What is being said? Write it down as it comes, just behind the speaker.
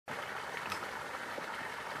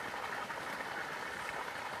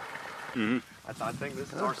Mm-hmm. I think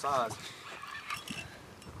this is our size.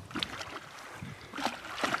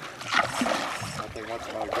 I think that's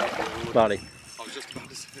about exactly what we're Body. I was just about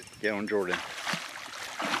to say. Get on Jordan.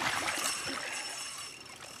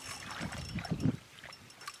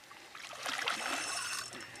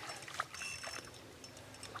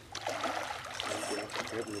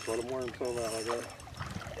 Yep, just let him wear himself out like that.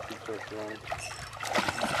 Keep pressure on him.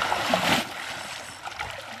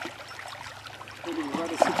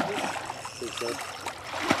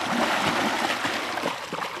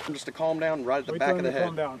 Just to calm down right at the back of the head.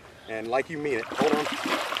 Calm down. And like you mean it. Hold on.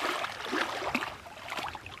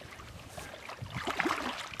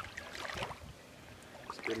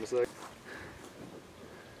 Just give him a sec.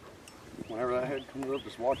 Whenever that head comes up,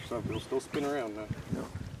 just watch yourself. It'll still spin around now.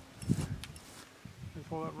 Just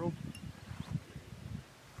hold that rope.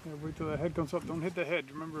 Yeah, wait till the head comes up. Don't hit the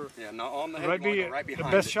head. Remember. Yeah, not on the head. Right, right behind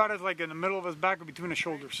the best it. shot is like in the middle of his back or between his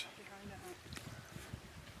shoulders.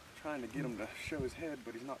 Trying to get him to show his head,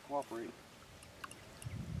 but he's not cooperating.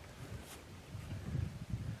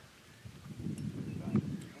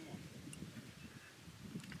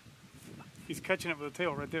 He's catching it with the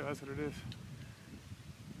tail right there. That's what it is.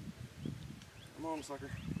 Come on,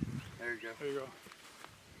 sucker. There you go. There you go.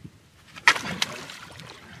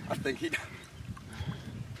 I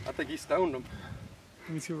think he stoned him.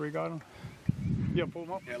 Let me see where he got him. Yeah, pull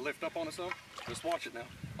him up. Yeah, lift up on us some. Just watch it now.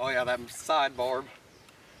 Oh yeah, that side barb.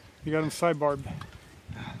 You got him side barb.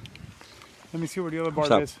 Let me see where the other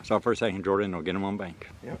barb is. Stop for a second, Jordan. We'll get him on bank.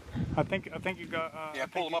 Yep. I think you got. Yeah,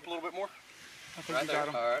 pull him up a little bit more. I think right you there. got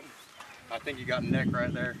him. All right. I think you got neck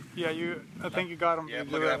right there. Yeah, I think you got him. Yeah,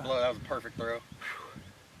 look at that blow. That was a perfect throw.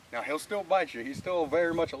 Now he'll still bite you. He's still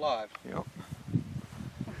very much alive. Yep.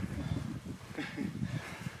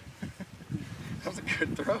 That was a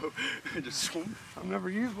good throw. Just swim. I've never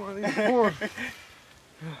used one of these before.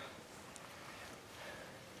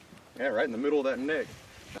 Yeah, right in the middle of that neck.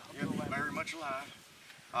 Yeah, very much alive.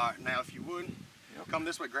 All right, now if you would, come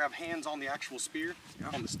this way, grab hands on the actual spear,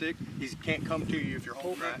 on the stick. He can't come to you if you're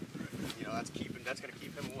holding that. You know, that's gonna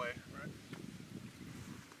keep him away. Right.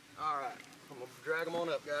 All right, I'm gonna drag him on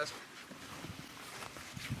up, guys.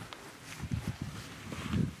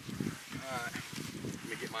 All right, let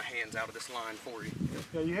me get my hands out of this line for you.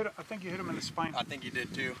 Yeah, you hit. I think you hit him in the spine. I think you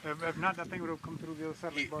did too. If not, that thing would have come through the other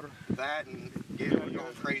side of the butter. That and Gator was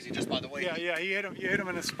going crazy just by the way. Yeah, yeah, you hit him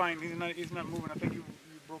in the spine. He's not moving. I think you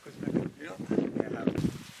broke his neck. Yeah.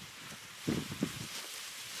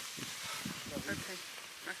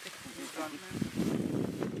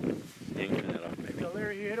 Yeah,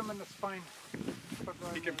 Larry, you hit him in the spine.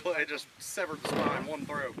 He can play, just severed the spine, one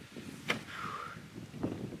throw.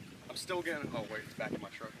 I'm still getting, oh wait, it's back in my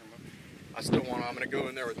truck. I'm gonna go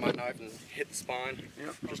in there with my knife and hit the spine,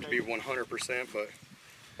 just to be 100%, but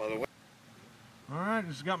by the way. All right,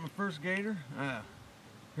 just got my first gator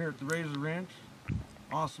here at the Razzor Ranch.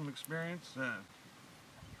 Awesome experience.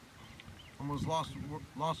 Almost lost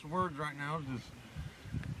for words right now.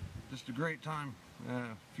 Just a great time.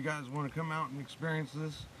 If you guys want to come out and experience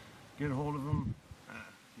this, get a hold of them.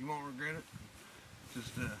 You won't regret it.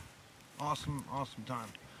 Just awesome time.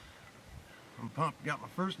 I'm pumped. Got my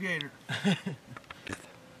first gator.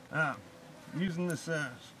 Using this,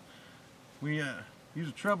 we used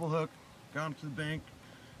a treble hook. Got him to the bank.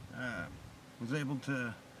 Was able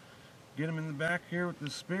to get him in the back here with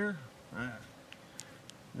this spear.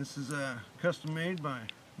 This is custom made by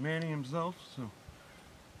Manny himself, so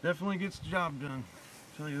definitely gets the job done.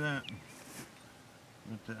 I'll tell you that.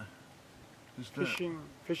 But, just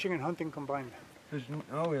fishing and hunting combined. Fishing.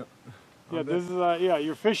 Oh yeah. Yeah, this is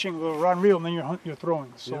you're fishing with a rod and reel, and then you're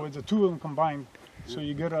throwing. So it's a two of them combined. So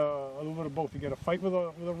you get a little bit of both. You get a fight with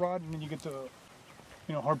a rod, and then you get to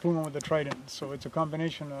harpoon them with the Trident. So it's a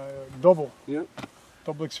combination, double. Yep.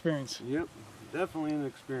 Double experience. Yep. Definitely an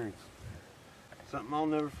experience. Something I'll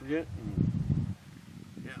never forget.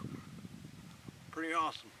 Yeah. Pretty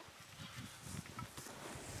awesome.